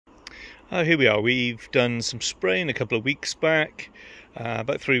Here we are. We've done some spraying a couple of weeks back,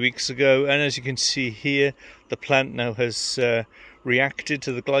 about 3 weeks ago, and as you can see here, the plant now has reacted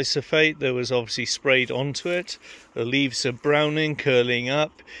to the glyphosate that was obviously sprayed onto it. The leaves are browning, curling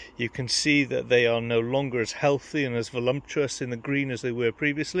up. You can see that they are no longer as healthy and as voluptuous in the green as they were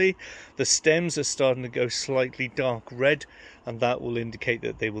previously. The stems are starting to go slightly dark red, and that will indicate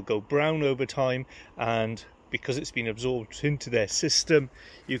that they will go brown over time, and because it's been absorbed into their system,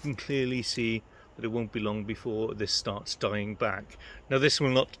 you can clearly see that it won't be long before this starts dying back. Now, this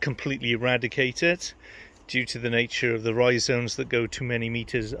will not completely eradicate it due to the nature of the rhizomes that go too many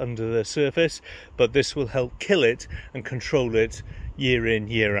meters under the surface, but this will help kill it and control it year in,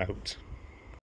 year out.